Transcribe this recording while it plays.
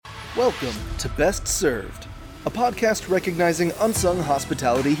Welcome to Best Served, a podcast recognizing unsung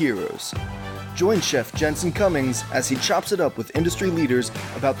hospitality heroes. Join Chef Jensen Cummings as he chops it up with industry leaders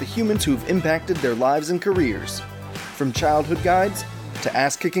about the humans who've impacted their lives and careers. From childhood guides to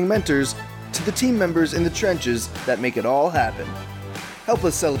ass-kicking mentors to the team members in the trenches that make it all happen. Help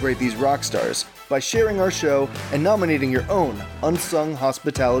us celebrate these rock stars by sharing our show and nominating your own unsung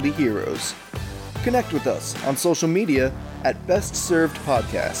hospitality heroes. Connect with us on social media at Best Served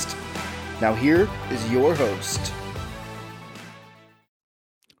Podcast. Now here is your host.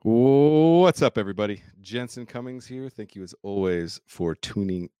 What's up, everybody? Jensen Cummings here. Thank you, as always, for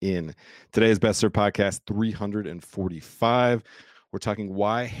tuning in. Today's Best Served Podcast 345. We're talking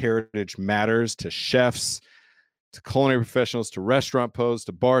why heritage matters to chefs, to culinary professionals, to restaurant pros,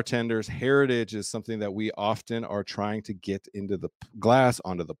 to bartenders. Heritage is something that we often are trying to get into the glass,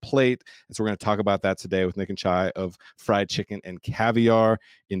 onto the plate. And so we're going to talk about that today with Nick and Chai of Fried Chicken and Caviar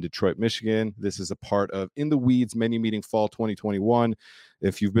in Detroit, Michigan. This is a part of In the Weeds Menu Meeting Fall 2021.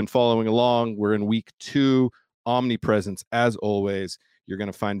 If you've been following along, we're in week 2, omnipresence as always. You're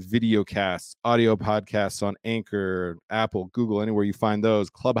going to find video casts, audio podcasts on Anchor, Apple, Google, anywhere you find those,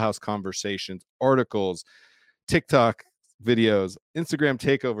 Clubhouse conversations, articles, TikTok videos, Instagram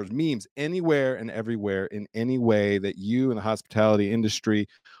takeovers, memes, anywhere and everywhere in any way that you in the hospitality industry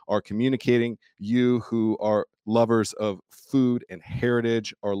are communicating. You who are lovers of food and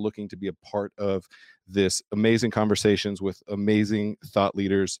heritage are looking to be a part of this amazing conversations with amazing thought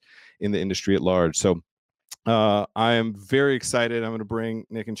leaders in the industry at large. So I am very excited. I'm going to bring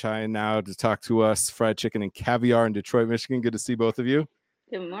Nick and Chai in now to talk to us Fried Chicken and Caviar in Detroit, Michigan. Good to see both of you.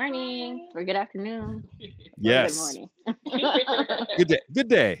 Good morning or good afternoon. Yes. Good morning. Good day. Good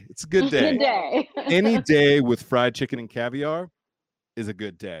day. It's a good day. Good day. Any day with fried chicken and caviar is a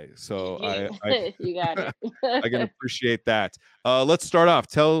good day. So You got it. I can appreciate that. Let's start off.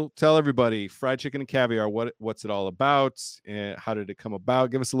 Tell everybody fried chicken and caviar. What's it all about? And how did it come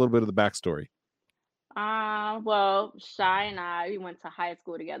about? Give us a little bit of the backstory. Well, Shy and I, we went to high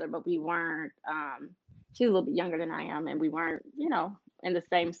school together, but we weren't. She's a little bit younger than I am, and we weren't, in the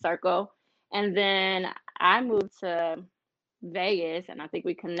same circle. And then I moved to Vegas, and I think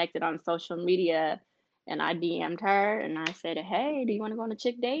we connected on social media. And I DM'd her, and I said, "Hey, do you want to go on a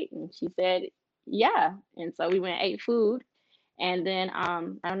chick date?" And she said, "Yeah." And so we went and ate food, and then I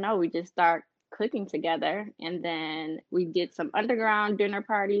don't know, we just start cooking together, and then we did some underground dinner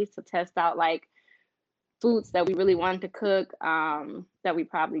parties to test out like foods that we really wanted to cook, that we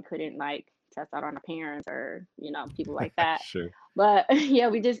probably couldn't like test out on our parents or people like that. Sure. But yeah,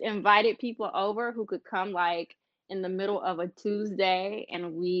 we just invited people over who could come like in the middle of a Tuesday,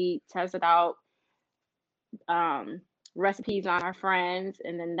 and we tested out recipes on our friends,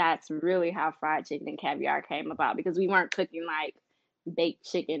 and then that's really how Fried Chicken and Caviar came about, because we weren't cooking like baked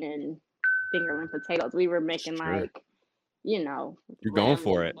chicken and fingerling potatoes. We were making Sure. like You're going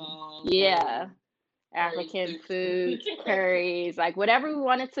for it. yeah, African foods, curries, like whatever we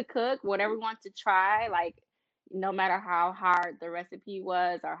wanted to cook, whatever we wanted to try, like no matter how hard the recipe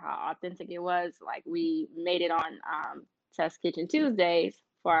was or how authentic it was, like we made it on Test Kitchen Tuesdays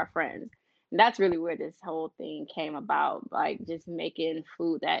for our friends. And that's really where this whole thing came about, like just making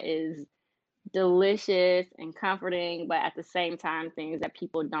food that is delicious and comforting, but at the same time, things that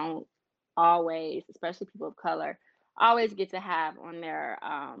people don't always, especially people of color, always get to have on their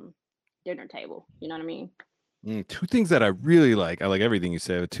dinner table. You know what I mean? Two things that I really like. I like everything you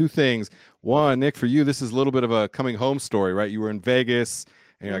say, but two things. One, Nick, for you, this is a little bit of a coming home story, right? You were in Vegas,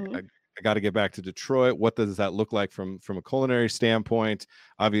 and you're like, I got to get back to Detroit. What does that look like from a culinary standpoint?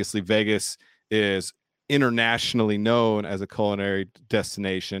 Obviously, Vegas is internationally known as a culinary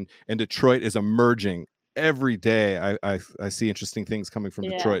destination, and Detroit is emerging every day. I see interesting things coming from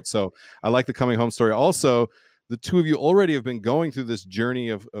Detroit. So I like the coming home story. Also, the two of you already have been going through this journey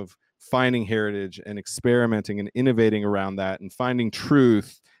of finding heritage and experimenting and innovating around that and finding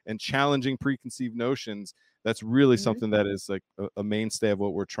truth and challenging preconceived notions. That's really something that is like a mainstay of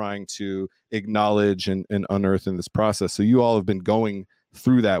what we're trying to acknowledge and unearth in this process. So you all have been going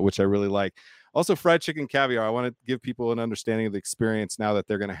through that, which I really like. Also, Fried Chicken Caviar, I want to give people an understanding of the experience now that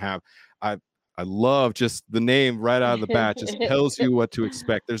they're going to have. I love just the name right out of the bat, just tells you what to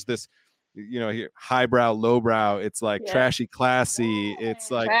expect. There's this, here, highbrow, lowbrow. It's like trashy, classy.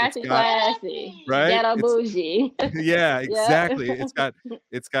 It's like trashy, classy, right? Ghetto bougie. Yeah, exactly.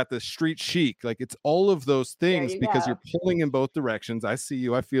 It's got the street chic. Like it's all of those things because you're pulling in both directions. I see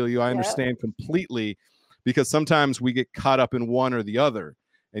you. I feel you. I understand completely, because sometimes we get caught up in one or the other,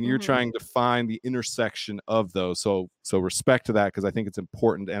 and you're trying to find the intersection of those. So respect to that, because I think it's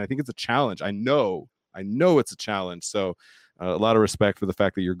important, and I think it's a challenge. I know it's a challenge. So a lot of respect for the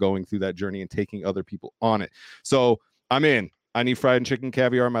fact that you're going through that journey and taking other people on it. So I'm in. I need fried chicken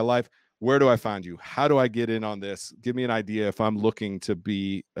caviar in my life. Where do I find you? How do I get in on this? Give me an idea if I'm looking to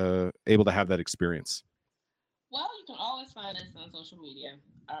be able to have that experience. Well, you can always find us on social media.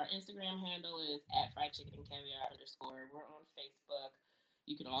 Our Instagram handle is at fried chicken and caviar underscore. We're on Facebook.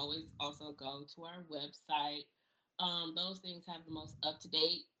 You can always also go to our website. Those things have the most up to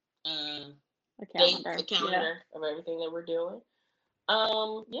date dates, a calendar of everything that we're doing.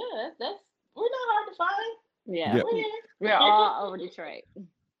 Yeah, that's we're not hard to find. Yeah, Yep. we're all over Detroit.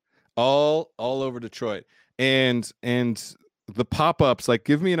 All over Detroit. And the pop-ups, like,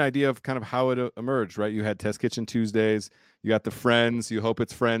 give me an idea of kind of how it emerged, right? You had Test Kitchen Tuesdays, you got the friends, you hope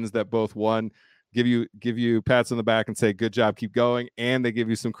it's friends that both won, give you pats on the back and say good job, keep going, and they give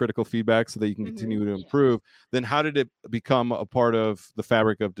you some critical feedback so that you can continue to improve. Then how did it become a part of the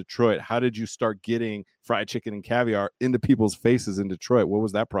fabric of Detroit? How did you start getting fried chicken and caviar into people's faces in Detroit? What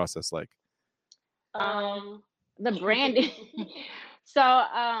was that process like? The branding. So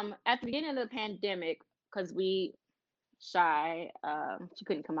at the beginning of the pandemic, because we shy, she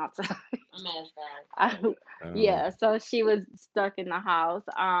couldn't come outside. Yeah, so she was stuck in the house.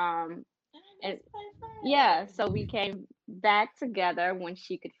 And yeah, so we came back together when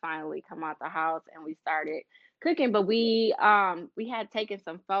she could finally come out the house, and we started cooking. But we had taken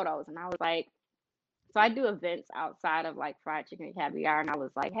some photos, and I was like, so I do events outside of like fried chicken and caviar, and I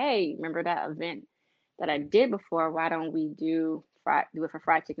was like, hey, remember that event that I did before? Why don't we do it for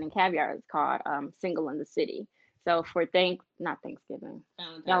fried chicken and caviar? It's called Single in the City. So for not Thanksgiving,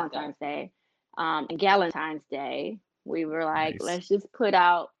 Valentine's Day, and Galentine's Day, we were like, Nice. let's just put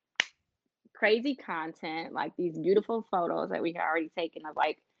out crazy content, like these beautiful photos that we had already taken of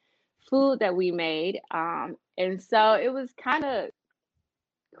like food that we made. And so it was kind of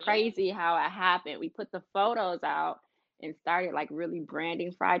crazy how it happened. We put the photos out and started like really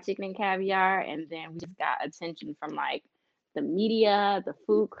branding fried chicken and caviar, and then we just got attention from like the media, the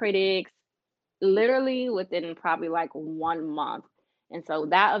food critics, literally within probably like 1 month. And so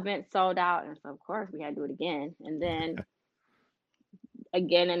that event sold out, and so of course we had to do it again, and then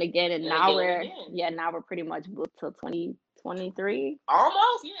again and again, and now we're pretty much booked till 2023.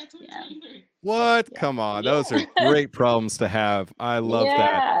 Almost, 2023. What? Yeah. Come on, those are great problems to have. I love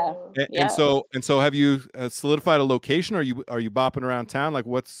that. And so have you solidified a location? Are you bopping around town? Like,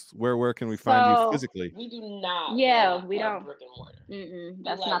 where can we find you physically? We do not. Yeah, we don't. Brick and mortar.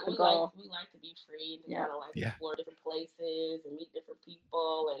 That's not the goal. We like to be free and kind of like explore different places and meet different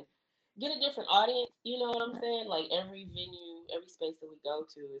people and get a different audience. You know what I'm saying? Like every venue, every space that we go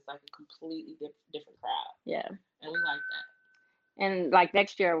to is like a completely different crowd. Yeah, and we like that. And like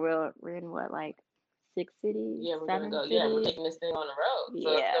next year we're in what, like 6 cities? Yeah, we're 7 gonna go. cities? Yeah, we're taking this thing on the road.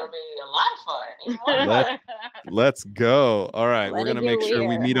 So it's gonna be a lot of fun. Let's go. All right, we're gonna make sure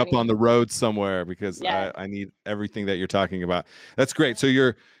we meet up on the road somewhere because I need everything that you're talking about. That's great. So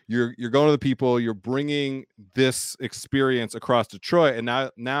you're going to the people, you're bringing this experience across Detroit, and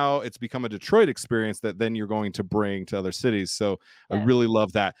now it's become a Detroit experience that then you're going to bring to other cities. So I really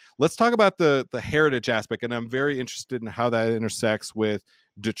love that. Let's talk about the heritage aspect, and I'm very interested in how that intersects with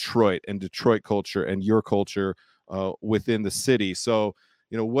Detroit and Detroit culture and your culture within the city. So,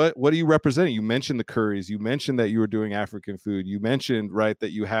 you know, what are you representing? You mentioned the curries. You mentioned that you were doing African food. You mentioned, right,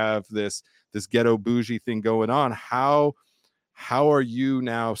 that you have this ghetto bougie thing going on. How are you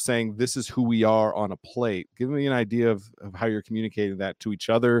now saying this is who we are on a plate? Give me an idea of how you're communicating that to each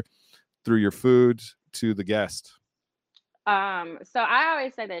other through your food to the guest. So I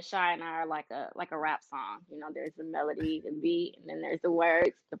always say that Shy and I are like a rap song. You know, there's the melody, the beat, and then there's the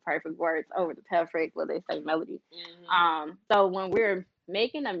words, the perfect words over the perfect, where they say melody. So when we're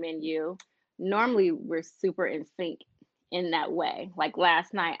making a menu, normally we're super in sync in that way. Like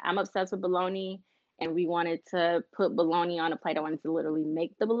last night, I'm obsessed with bologna, and we wanted to put bologna on a plate. I wanted to literally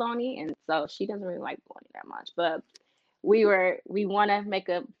make the bologna, and so she doesn't really like bologna that much, but we want to make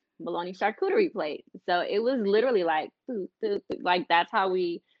a bologna charcuterie plate. So it was literally like, like that's how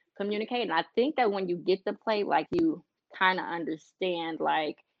we communicate. And I think that when you get the plate, like you kind of understand,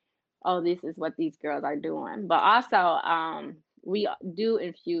 like, oh, this is what these girls are doing. But also, we do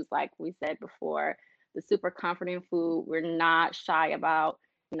infuse, like we said before, the super comforting food. We're not shy about,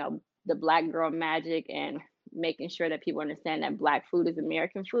 you know, the Black girl magic and making sure that people understand that Black food is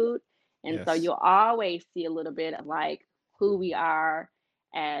American food. And so you'll always see a little bit of like who we are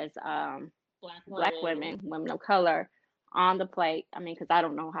as Black women of color on the plate. I mean, because I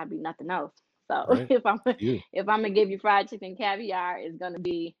don't know how to be nothing else. So if I'm gonna give you fried chicken caviar, it's gonna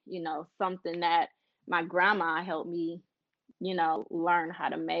be, you know, something that my grandma helped me, you know, learn how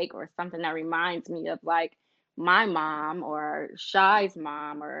to make, or something that reminds me of like my mom or Shy's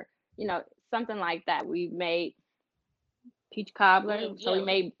mom or, something like that. We made peach cobbler. So we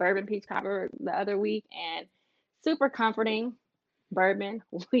made bourbon peach cobbler the other week, and super comforting bourbon.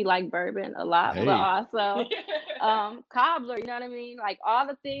 We like bourbon a lot, but Hey. also cobbler, you know what I mean? Like all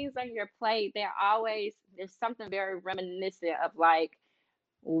the things on your plate, there's something very reminiscent of like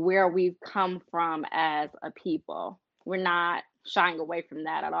where we've come from as a people. We're not shying away from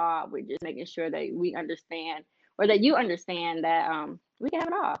that at all. We're just making sure that we understand, or that you understand, that we can have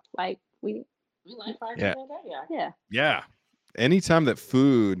it all. Like we like fried Yeah. chicken and caviar. yeah. Yeah. Anytime that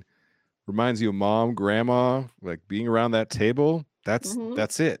food reminds you of mom, grandma, like being around that table, that's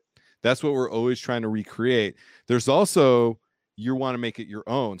it. That's what we're always trying to recreate. There's also, you want to make it your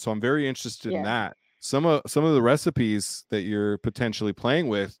own. So I'm very interested in that. Some of the recipes that you're potentially playing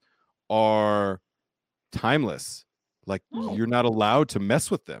with are timeless. Like you're not allowed to mess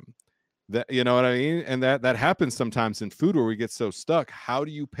with them. That, you know what I mean? And that happens sometimes in food where we get so stuck. How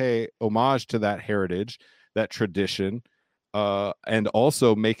do you pay homage to that heritage, that tradition, and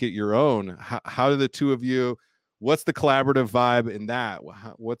also make it your own? How do the two of you, what's the collaborative vibe in that?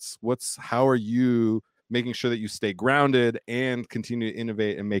 How are you making sure that you stay grounded and continue to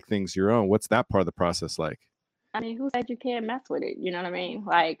innovate and make things your own? What's that part of the process like? I mean, who said you can't mess with it? You know what I mean?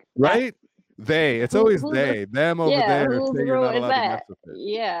 Like, right? It's always they, them over there. Whose say you're rule not is allowed to mess that? with it.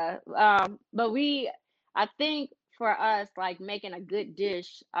 Yeah. But I think for us, like making a good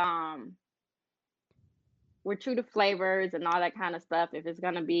dish, we're true to flavors and all that kind of stuff. If it's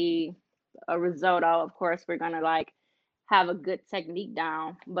gonna be a risotto, of course, we're gonna like have a good technique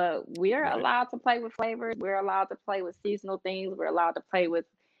down. But we're allowed to play with flavors. We're allowed to play with seasonal things. We're allowed to play with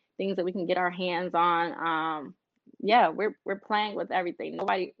things that we can get our hands on. Yeah, we're playing with everything.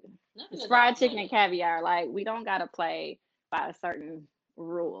 It's fried chicken and caviar. Like we don't gotta play by a certain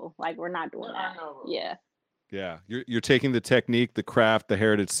rule. Like we're not doing that. Yeah. Yeah, you're taking the technique, the craft, the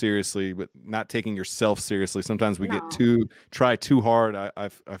heritage seriously, but not taking yourself seriously. Sometimes we get try too hard. I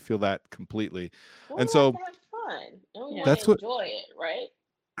feel that completely. And so have fun. And we that's want to enjoy it, right?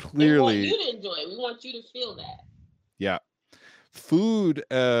 Clearly, we want you to enjoy it. We want you to feel that. Yeah. Food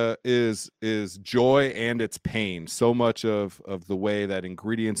is joy and it's pain. So much of the way that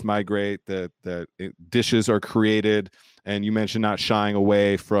ingredients migrate, that dishes are created, and you mentioned not shying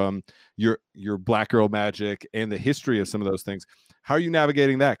away from your Black girl magic and the history of some of those things. How are you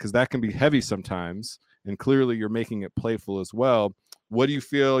navigating that? Because that can be heavy sometimes, and clearly you're making it playful as well. What do you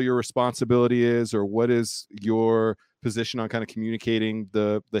feel your responsibility is, or what is your position on kind of communicating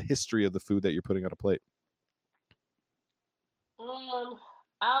the history of the food that you're putting on a plate?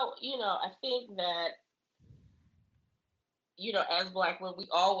 I think that, as Black women, we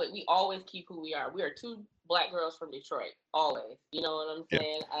always keep who we are. We are two Black girls from Detroit, always. You know what I'm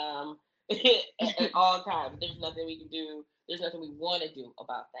saying? At all times. There's nothing we can do. There's nothing we want to do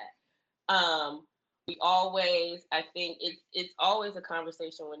about that. We always, I think it's always a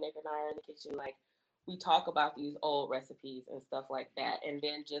conversation when Nick and I are in the kitchen. Like, we talk about these old recipes and stuff like that, and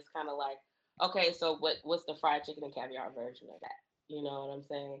then just kind of like, okay, so what's the fried chicken and caviar version of that? You know what I'm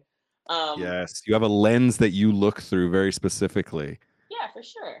saying? Yes, you have a lens that you look through very specifically. Yeah, for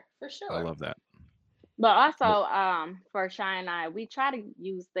sure. I love that. But also, for Shy and I, we try to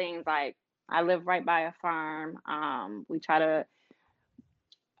use things like, I live right by a farm. We try to.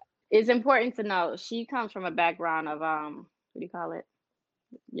 It's important to know she comes from a background of what do you call it?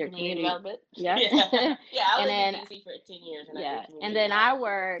 Your community development. Yeah. I lived in DC for 10 years. And then I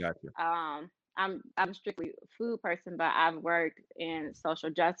work. I'm strictly a food person, but I've worked in social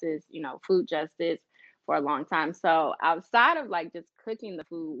justice, food justice for a long time. So outside of like just cooking the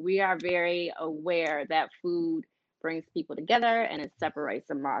food, we are very aware that food brings people together and it separates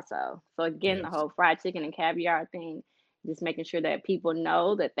them also. So again, the whole fried chicken and caviar thing, just making sure that people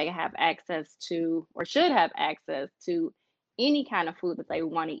know that they have access to, or should have access to, any kind of food that they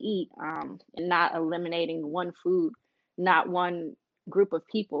want to eat, and not eliminating one food, not one group of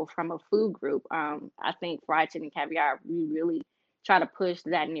people from a food group. I think fried chicken and caviar, we really try to push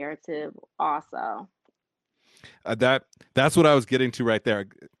that narrative also. That's what I was getting to right there.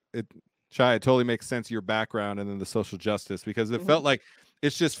 Shy, it totally makes sense, your background and then the social justice, because it felt like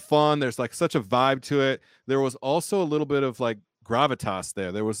it's just fun. There's like such a vibe to it. There was also a little bit of like gravitas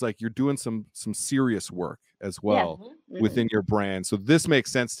there. There was like, you're doing some serious work as well within your brand. So this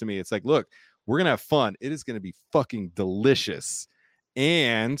makes sense to me. It's like, look, we're gonna have fun. It is gonna be fucking delicious,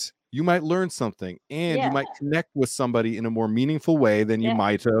 and you might learn something, and you might connect with somebody in a more meaningful way than you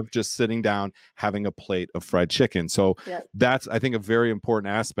might have just sitting down having a plate of fried chicken. So that's, I think, a very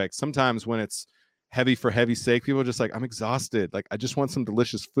important aspect. Sometimes when it's heavy for heavy's sake. People are just like, I'm exhausted. Like, I just want some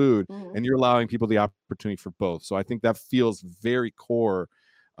delicious food. Mhm. And you're allowing people the opportunity for both. So I think that feels very core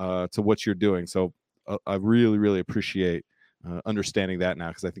to what you're doing. So I really, really appreciate understanding that now,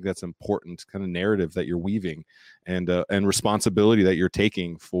 because I think that's an important kind of narrative that you're weaving, and responsibility that you're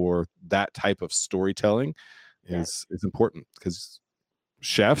taking for that type of storytelling is important, because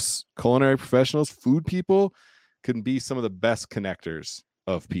chefs, culinary professionals, food people can be some of the best connectors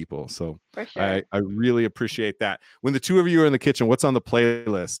of people. So For sure. I really appreciate that. When the two of you are in the kitchen, what's on the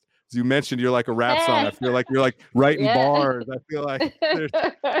playlist? As you mentioned, you're like a rap song. I feel like you're like writing Yeah. bars. I feel like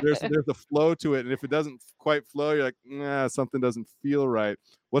there's a flow to it, and if it doesn't quite flow, you're like, nah, something doesn't feel right.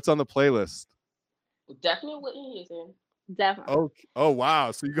 What's on the playlist? Definitely Whitney Houston. Definitely. Oh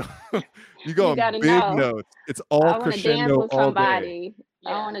wow! So you go you go You on gotta big know. notes. It's all I want to dance crescendo with all day. somebody. I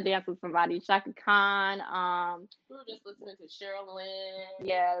Yeah. want to dance with somebody. Shaka Khan. We were just listening to Cheryl Lynn.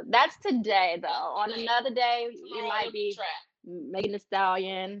 Yeah, that's today though. On today. another day, it Tomorrow might it'll be trap. Megan Thee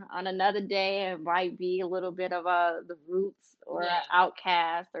Stallion. On another day, it might be a little bit of the Roots or Yeah.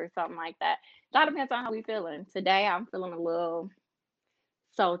 Outcast or something like that. It all depends on how we feeling. Today, I'm feeling a little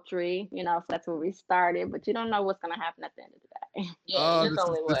sultry, so that's where we started. But you don't know what's gonna happen at the end of the day. Yeah, Oh, it's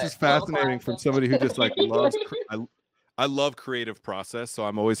only this is 4 o'clock. fascinating from somebody who just like loves. I love creative process, so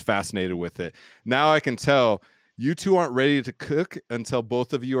I'm always fascinated with it. Now I can tell you two aren't ready to cook until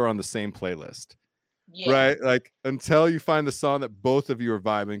both of you are on the same playlist. Yeah. Right, like until you find the song that both of you are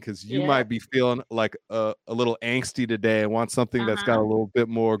vibing, because you Yeah. might be feeling like a little angsty today and want something that's got a little bit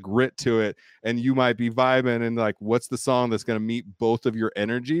more grit to it, and you might be vibing and like, what's the song that's going to meet both of your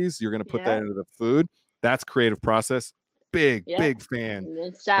energies? You're going to put that Yeah. into the food. That's creative process. Big Yeah. fan And then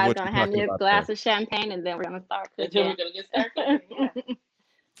of Shai's what gonna you're have me talking a about glass there. of champagne, and then we're gonna start Until we're cooking. gonna get started. Yeah.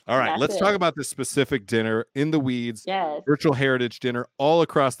 All right, That's let's it. talk about this specific dinner, In the Weeds, Yes. virtual heritage dinner all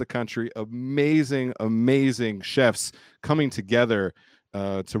across the country. Amazing, amazing chefs coming together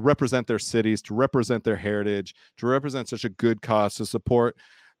to represent their cities, to represent their heritage, to represent such a good cause, to support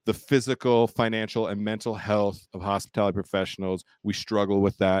the physical, financial, and mental health of hospitality professionals. We struggle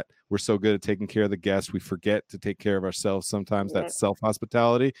with that. We're so good at taking care of the guests. We forget to take care of ourselves sometimes. Yep. That's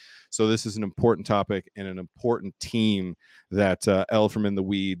self-hospitality. So this is an important topic and an important team that Elle from In the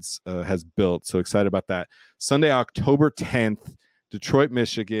Weeds has built. So excited about that. Sunday, October 10th, Detroit,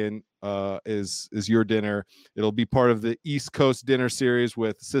 Michigan is your dinner. It'll be part of the East Coast dinner series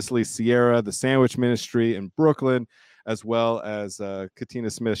with Cicely Sierra, the Sandwich Ministry in Brooklyn, as well as Katina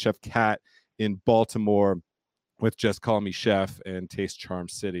Smith, Chef Kat in Baltimore, with Just Call Me Chef and Taste Charm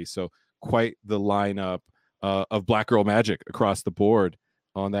City. So quite the lineup of Black Girl Magic across the board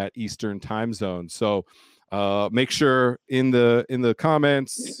on that Eastern time zone. So make sure in the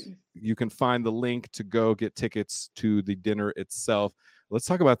comments you can find the link to go get tickets to the dinner itself. Let's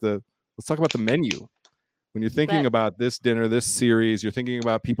talk about the menu. When you're thinking about this dinner, this series, you're thinking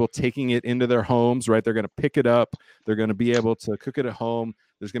about people taking it into their homes, right? They're going to pick it up. They're going to be able to cook it at home.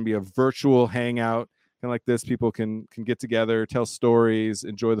 There's going to be a virtual hangout, kind of like this. People can get together, tell stories,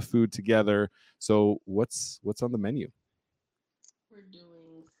 enjoy the food together. So what's on the menu? We're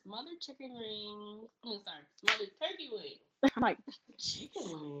doing smothered chicken wings. Smothered turkey wings. I'm like,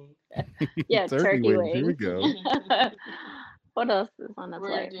 Chicken wings. yeah, turkey wings. Here we go. What else is on the We're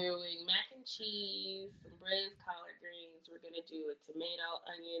plate? doing mac and cheese, some braised collard greens. We're gonna do a tomato,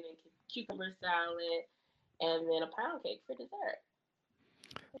 onion, and cucumber salad, and then a pound cake for dessert.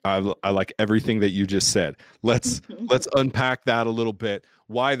 I like everything that you just said. Let's unpack that a little bit.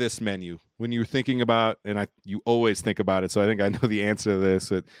 Why this menu? When you're thinking about, and you always think about it, so I think I know the answer to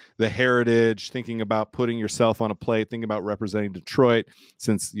this. The heritage, thinking about putting yourself on a plate, thinking about representing Detroit,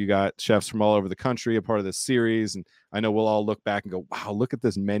 since you got chefs from all over the country a part of this series, and I know we'll all look back and go, wow, look at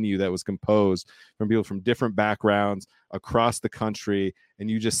this menu that was composed from people from different backgrounds across the country, and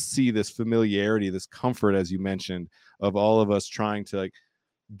you just see this familiarity, this comfort, as you mentioned, of all of us trying to like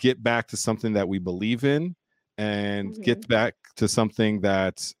get back to something that we believe in and get back to something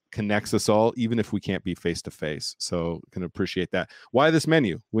that connects us all, even if we can't be face to face. So can appreciate that. Why this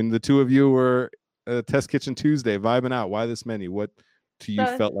menu? When the two of you were Test Kitchen Tuesday vibing out, why this menu? What to you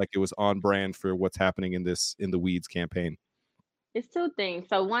felt like it was on brand for what's happening in this In the Weeds campaign? It's two things.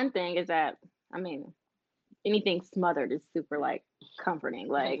 So one thing is that, I mean, anything smothered is super like comforting.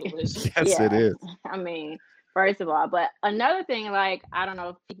 Like, Delicious. Yes, it is. I mean, first of all, but another thing, like, I don't know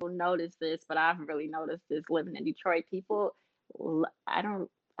if people notice this, but I've really noticed this living in Detroit. People, I'm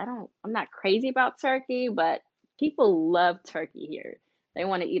not crazy about turkey, but people love turkey here. They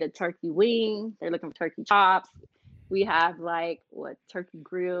want to eat a turkey wing. They're looking for turkey chops. We have like what turkey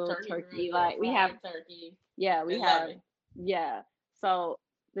grill, turkey grill, like we have fried turkey. yeah, we They love have it. yeah. So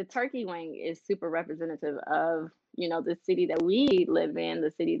the turkey wing is super representative of, the city that we live in,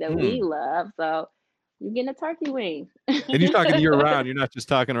 the city that we love. So you're getting a turkey wing. And you're talking year round. You're not just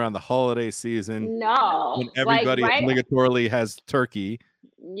talking around the holiday season No, when like everybody obligatorily has turkey.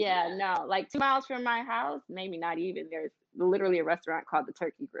 Yeah, no, like 2 miles from my house, maybe not even. There's literally a restaurant called the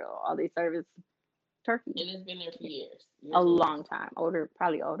Turkey Grill. All they serve is turkey. And it's been there for years. A long time.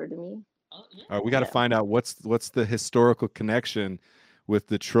 Probably older than me. Oh, yeah. All right, we got to find out what's the historical connection with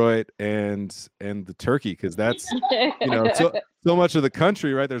Detroit and the turkey, because that's so much of the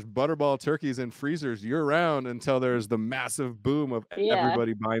country, right? There's butterball turkeys in freezers year round until there's the massive boom of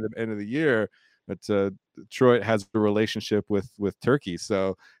everybody buying them end of the year. But Detroit has a relationship with turkey.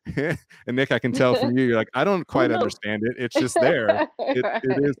 So, and Nick, I can tell from you, you're like, I don't quite understand it. It's just there.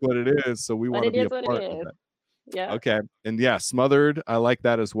 It is what it is. So we want to be a part of that. Yeah. Okay. And yeah, smothered. I like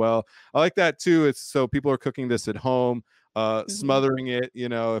that as well. I like that too. It's so people are cooking this at home, smothering it,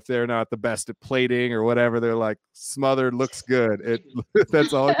 if they're not the best at plating or whatever, they're like, smothered looks good.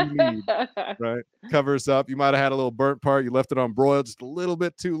 That's all you need, right? Covers up. You might have had a little burnt part. You left it on broiled just a little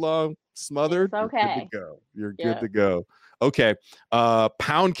bit too long. Smothered. It's okay. You're good to go. Okay.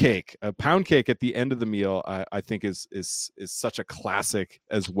 Pound cake. A pound cake at the end of the meal, I think is such a classic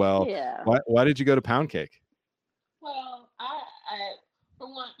as well. Yeah. Why did you go to pound cake? Well, I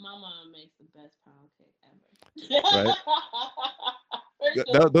for one, my mom makes the best pound cake ever.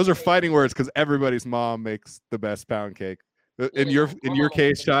 Right. Those are fighting words because everybody's mom makes the best pound cake. In your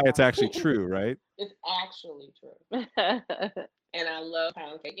case, Shy, it's actually true, right? It's actually true. And I love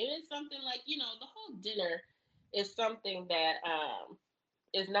pound cake. It is something like, the whole dinner is something that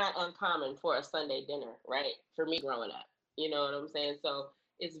is not uncommon for a Sunday dinner, right? For me growing up, you know what I'm saying? So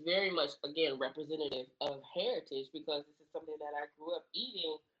it's very much, again, representative of heritage because this is something that I grew up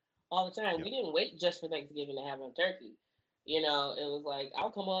eating all the time. Yep. We didn't wait just for Thanksgiving to have a turkey. It was like,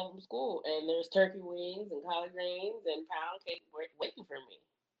 I'll come home from school and there's turkey wings and collard greens and pound cake waiting for me.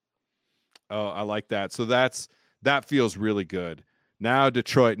 Oh, I like that. So that feels really good. Now,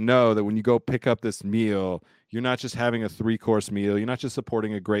 Detroit, know that when you go pick up this meal, you're not just having a 3-course meal. You're not just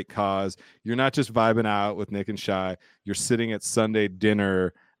supporting a great cause. You're not just vibing out with Nick and Shy. You're sitting at Sunday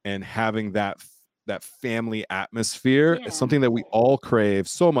dinner and having that family atmosphere. It's something that we all crave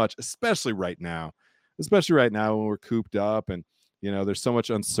so much, especially right now when we're cooped up and, there's so much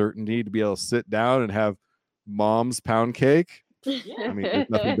uncertainty. To be able to sit down and have mom's pound cake. I mean, there's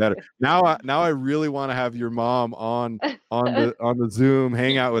nothing better. Now I really want to have your mom on the Zoom,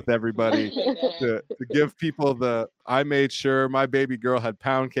 hang out with everybody to give people I made sure my baby girl had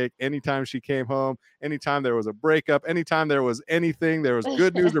pound cake anytime she came home, anytime there was a breakup, anytime there was anything, there was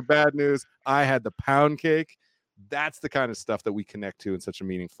good news or bad news, I had the pound cake. That's the kind of stuff that we connect to in such a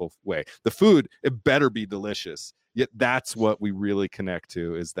meaningful way. The food, it better be delicious. Yet that's what we really connect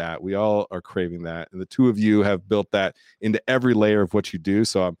to, is that we all are craving that. And the two of you have built that into every layer of what you do.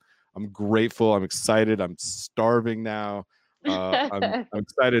 So I'm grateful. I'm excited. I'm starving now. I'm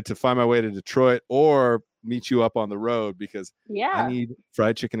excited to find my way to Detroit or meet you up on the road because I need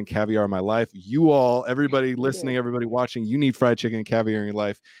fried chicken and caviar in my life. You all, everybody listening, everybody watching, you need fried chicken and caviar in your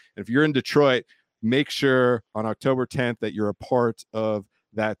life. And if you're in Detroit, make sure on October 10th that you're a part of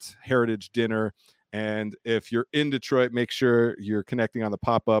that heritage dinner. And if you're in Detroit, make sure you're connecting on the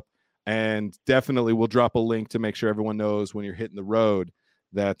pop-up, and definitely we'll drop a link to make sure everyone knows when you're hitting the road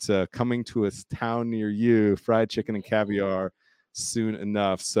that coming to a town near you, fried chicken and caviar soon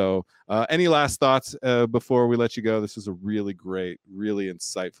enough. So any last thoughts before we let you go? This was a really great, really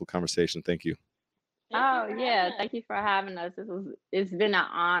insightful conversation. Thank you. Oh yeah, thank you for having us. It's been an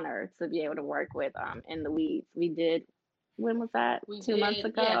honor to be able to work with In the Weeds. We did. When was that? 2 months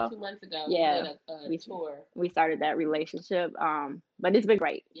ago? Yeah, 2 months ago. Yeah, we did a tour. We started that relationship. But it's been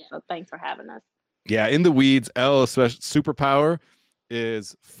great. Yeah. So thanks for having us. Yeah, In the Weeds, Elle's superpower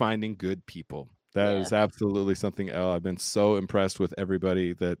is finding good people. That is absolutely something, Elle. I've been so impressed with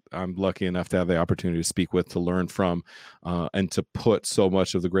everybody that I'm lucky enough to have the opportunity to speak with, to learn from, and to put so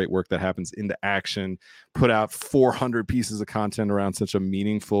much of the great work that happens into action, put out 400 pieces of content around such a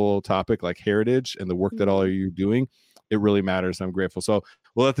meaningful topic like heritage and the work that all of you are doing. It really matters. I'm grateful. So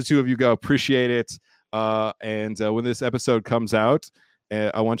we'll let the two of you go. Appreciate it. And when this episode comes out,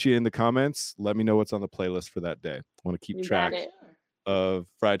 I want you in the comments. Let me know what's on the playlist for that day. I want to keep track of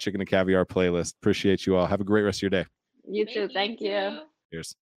fried chicken and caviar playlist. Appreciate you all. Have a great rest of your day. You too. Thank you.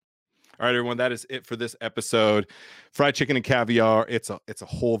 Cheers. All right, everyone. That is it for this episode. Fried chicken and caviar. It's a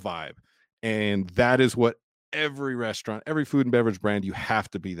whole vibe. And that is what every restaurant, every food and beverage brand, you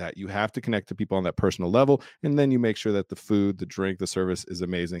have to be that. You have to connect to people on that personal level, and then you make sure that the food, the drink, the service is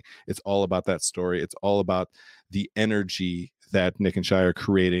amazing. It's all about that story. It's all about the energy that Nick and Shy are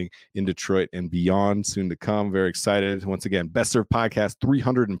creating in Detroit and beyond, soon to come. Very excited. Once again, Best Served Podcast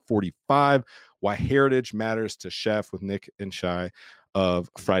 345, Why Heritage Matters to Chef with Nick and Shy of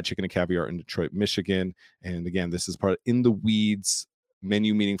Fried Chicken and Caviar in Detroit, Michigan. And again, this is part of In the Weeds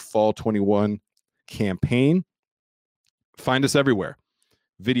menu meeting Fall 21 campaign. Find us everywhere.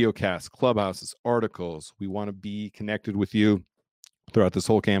 Videocasts, clubhouses, articles. We want to be connected with you throughout this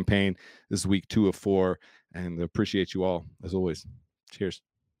whole campaign. This is week 2 of 4, and appreciate you all as always. Cheers.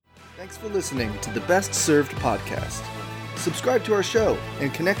 Thanks for listening to the Best Served Podcast. Subscribe to our show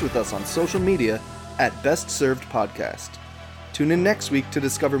and connect with us on social media at Best Served Podcast. Tune in next week to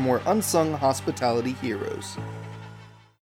discover more unsung hospitality heroes.